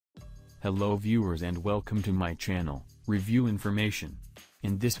Hello viewers and welcome to my channel, Review Information.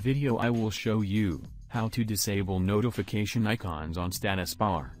 In this video I will show you how to disable notification icons on status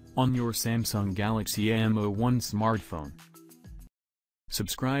bar on your Samsung Galaxy M11 smartphone.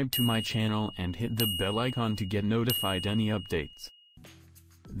 Subscribe to my channel and hit the bell icon to get notified any updates.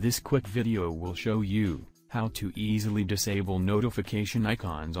 This quick video will show you how to easily disable notification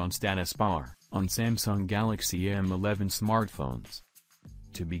icons on status bar on Samsung Galaxy M11 smartphones.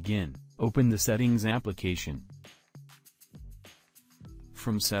 To begin, open the Settings application.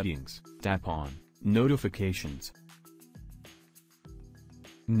 From Settings, tap on Notifications.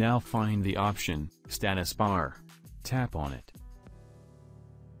 Now find the option, Status Bar. Tap on it.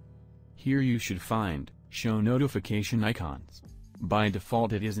 Here you should find, Show Notification Icons. By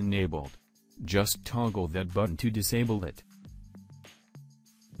default it is enabled. Just toggle that button to disable it.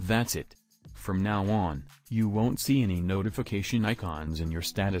 That's it. From now on, you won't see any notification icons in your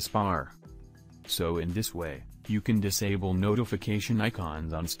status bar. So in this way, you can disable notification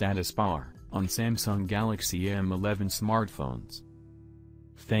icons on status bar on Samsung Galaxy M11 smartphones.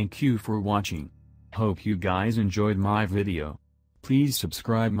 Thank you for watching. Hope you guys enjoyed my video. Please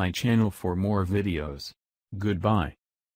subscribe my channel for more videos. Goodbye.